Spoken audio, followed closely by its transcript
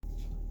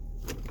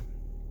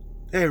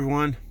Hey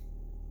everyone.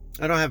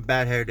 I don't have a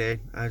bad hair day.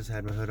 I just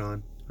had my hood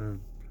on. I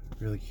don't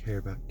really care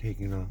about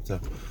taking it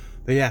off.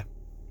 But yeah,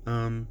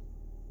 um,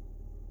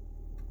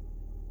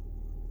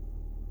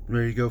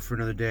 ready to go for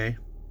another day,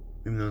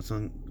 even though it's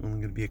only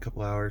going to be a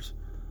couple hours.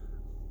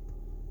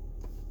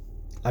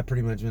 I've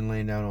pretty much been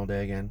laying down all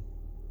day again.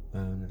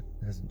 It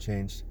hasn't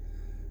changed.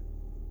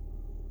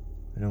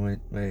 I know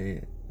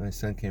my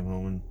son came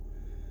home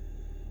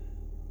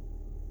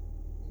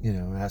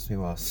and asked me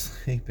while I was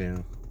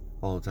sleeping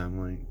all the time.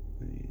 Like,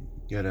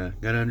 you gotta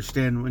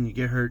understand when you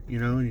get hurt.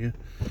 You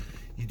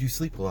do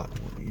sleep a lot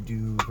more. You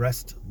do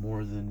rest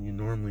more than you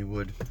normally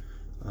would.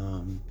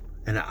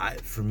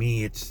 For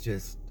me, it's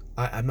just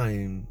I'm not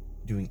even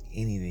doing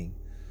anything.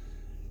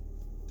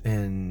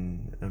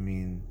 And I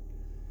mean,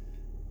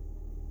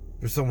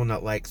 for someone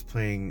that likes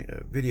playing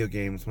video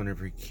games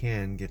whenever he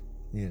can get,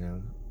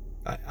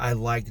 I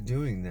like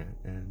doing that,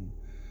 and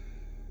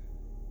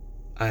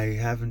I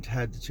haven't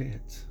had the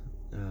chance.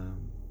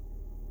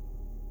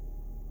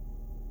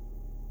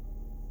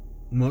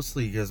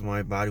 Mostly because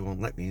my body won't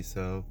let me.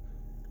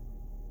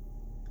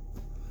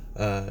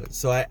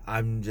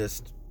 I'm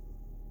just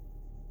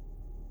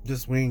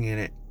winging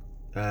it.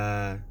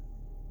 I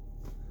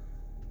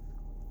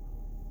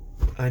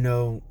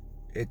know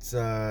it's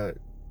gonna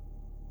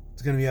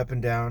be up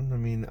and down. I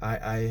mean,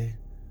 I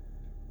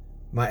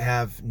might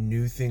have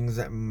new things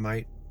that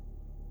might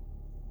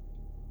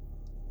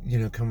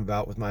come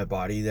about with my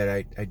body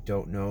that I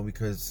don't know,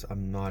 because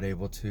I'm not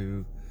able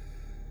to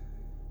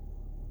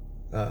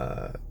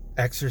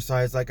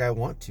exercise like I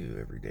want to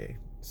every day.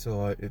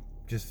 So it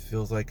just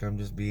feels like I'm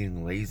just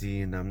being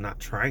lazy, and I'm not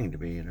trying to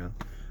be.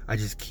 I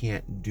just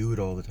can't do it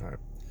all the time.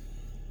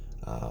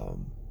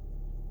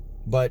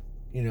 But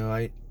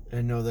I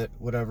know that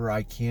whatever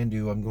I can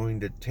do, I'm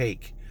going to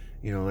take.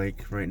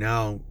 Like right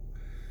now,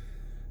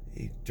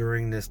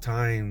 during this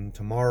time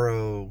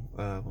tomorrow,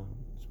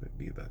 this might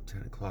be about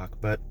 10 o'clock,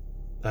 but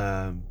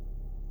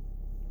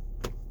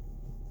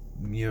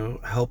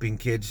helping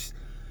kids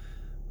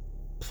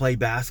play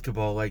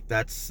basketball, like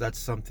that's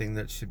something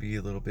that should be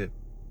a little bit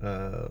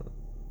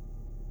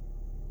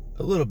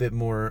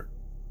more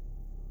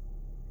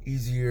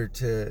easier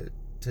to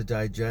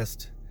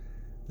digest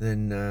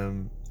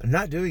than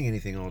not doing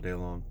anything all day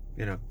long.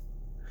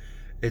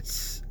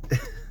 It's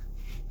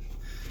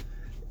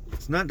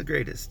it's not the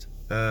greatest,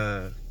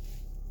 but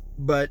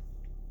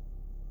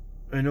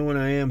I know when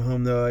I am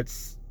home, though,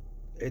 it's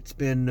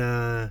been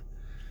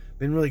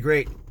really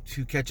great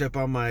to catch up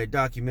on my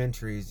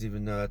documentaries,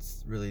 even though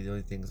that's really the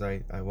only things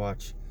I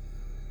watch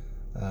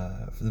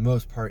for the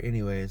most part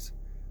anyways.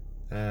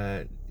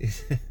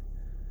 It's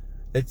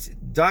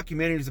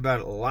documentaries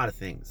about a lot of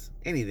things,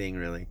 anything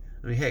really.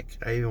 I mean, heck,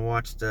 I even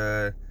watched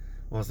well,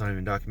 it's not even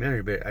a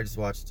documentary, but I just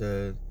watched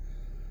a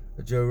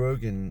Joe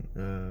Rogan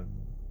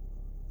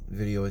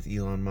video with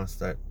Elon Musk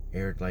that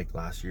aired like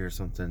last year or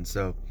something.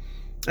 So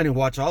I didn't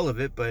watch all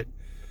of it, but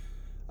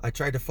I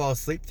tried to fall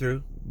asleep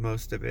through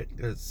most of it,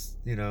 because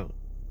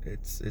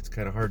it's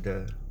kind of hard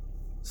to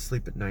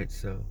sleep at night.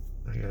 So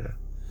I gotta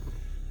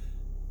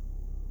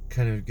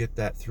kind of get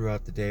that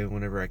throughout the day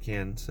whenever I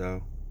can.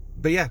 So,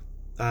 but yeah,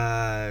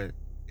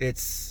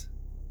 it's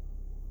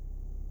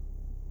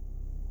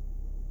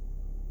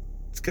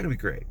gonna be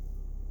great.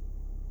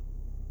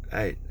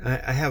 I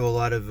have a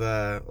lot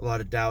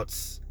of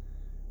doubts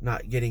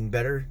not getting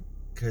better,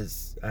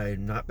 because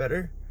I'm not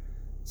better.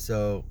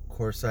 So of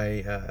course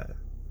I'm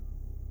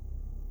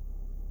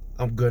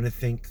gonna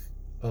think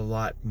a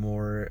lot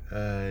more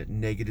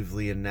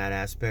negatively in that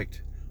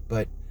aspect.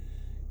 But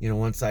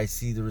once I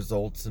see the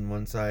results, and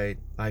once I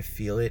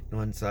feel it,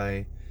 once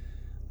I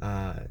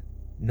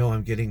know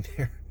I'm getting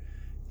there,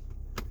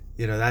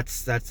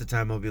 that's the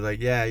time I'll be like,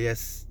 yeah,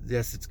 yes,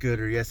 it's good,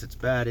 or yes, it's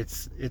bad.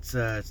 It's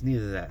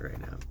neither of that right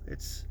now.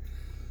 It's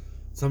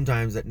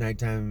sometimes at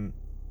nighttime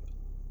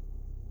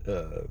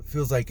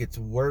feels like it's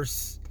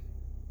worse,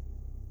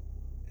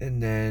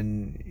 and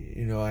then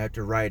I have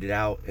to ride it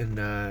out, and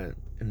then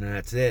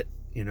that's it.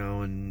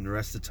 And the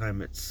rest of the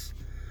time it's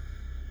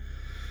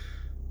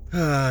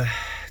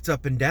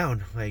up and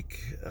down.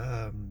 Like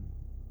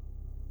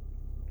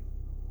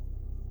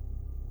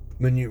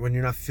when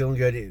you're not feeling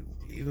good,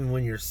 even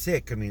when you're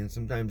sick. I mean,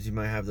 sometimes you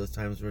might have those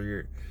times where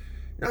you're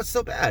not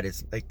so bad.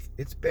 It's like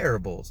it's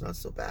bearable. It's not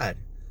so bad.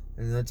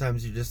 And other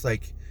times you're just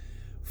like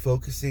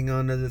focusing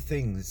on other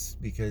things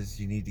because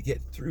you need to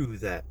get through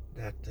that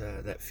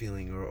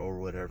feeling, or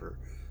whatever.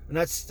 And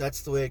that's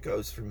the way it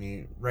goes for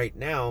me right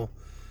now.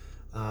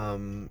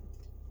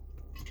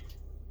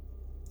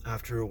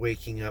 After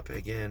waking up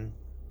again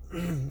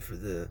for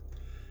the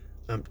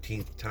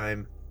umpteenth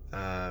time,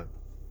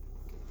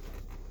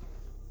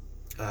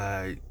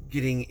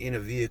 getting in a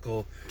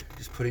vehicle,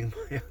 just putting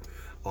my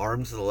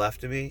arms to the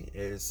left of me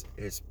is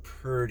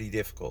pretty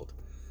difficult.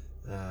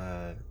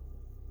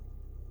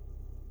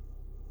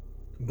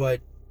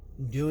 But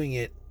doing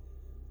it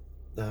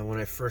when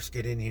I first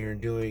get in here and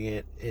doing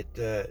it,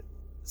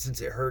 since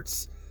it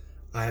hurts,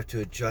 I have to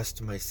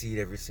adjust my seat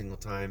every single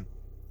time.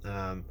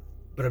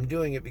 But I'm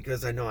doing it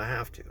because I know I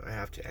have to. I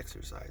have to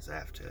exercise. I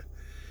have to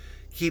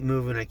keep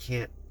moving. I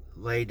can't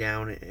lay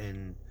down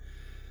and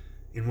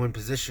in one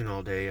position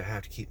all day. I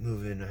have to keep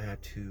moving. I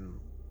have to,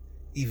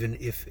 even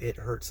if it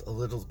hurts a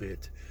little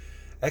bit,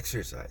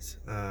 exercise.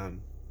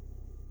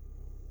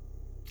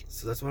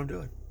 So that's what I'm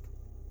doing.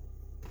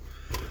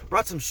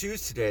 Brought some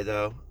shoes today,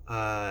 though.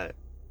 I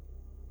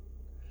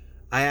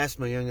asked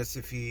my youngest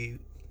if he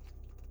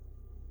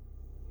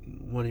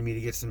wanted me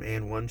to get some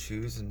And One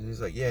shoes, and he's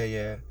like,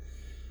 yeah.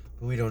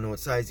 But we don't know what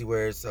size he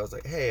wears, so I was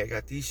like, hey, I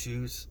got these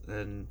shoes,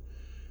 and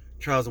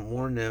Charles hasn't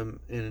worn them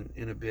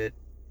in a bit,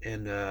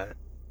 and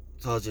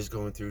so I was just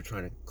going through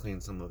trying to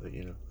clean some of it,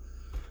 you know.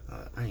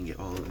 I didn't get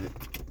all of it,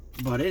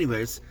 but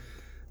anyways,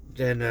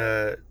 then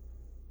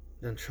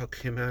Chuck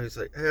came out. He's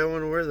like, hey, I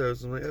want to wear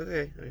those. I'm like,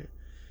 okay,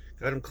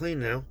 got them clean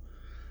now.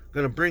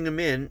 Gonna bring them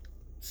in,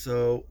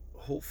 so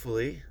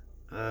hopefully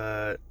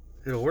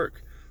it'll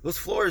work. Those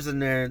floors in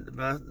there,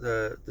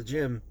 the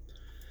gym,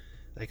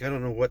 like, I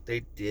don't know what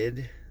they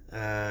did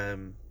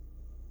when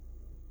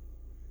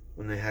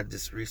they had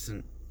this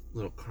recent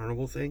little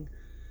carnival thing,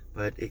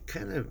 but it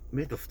kind of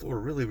made the floor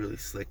really, really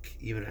slick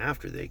even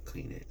after they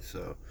clean it.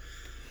 So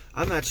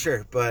I'm not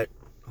sure, but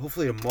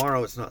hopefully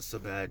tomorrow it's not so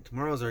bad.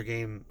 Tomorrow's our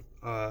game.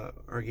 No,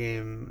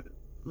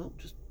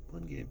 just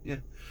one game. Yeah,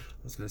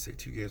 I was gonna say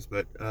 2 games,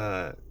 but we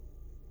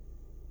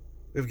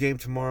have a game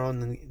tomorrow,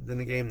 and then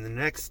a game the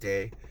next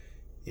day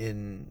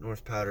in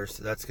North Powder.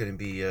 So that's gonna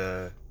be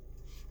a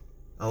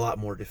lot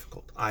more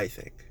difficult, I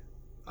think.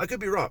 I could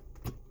be wrong.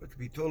 I could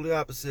be totally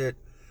opposite,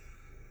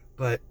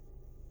 but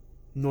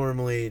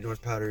normally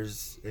North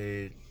Powder's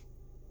a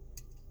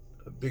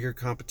bigger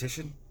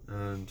competition,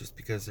 just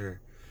because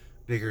they're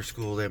bigger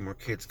school. They have more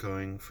kids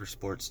going for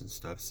sports and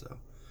stuff, so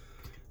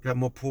got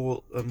more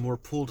pool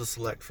to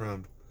select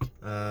from.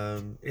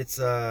 It's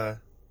gonna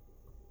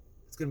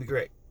be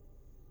great.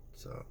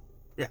 So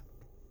yeah,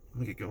 let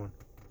me get going.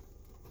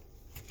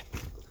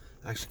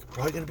 Actually,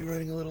 probably gonna be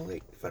running a little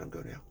late if I don't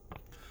go now.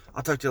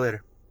 I'll talk to you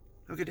later.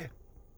 Have a good day.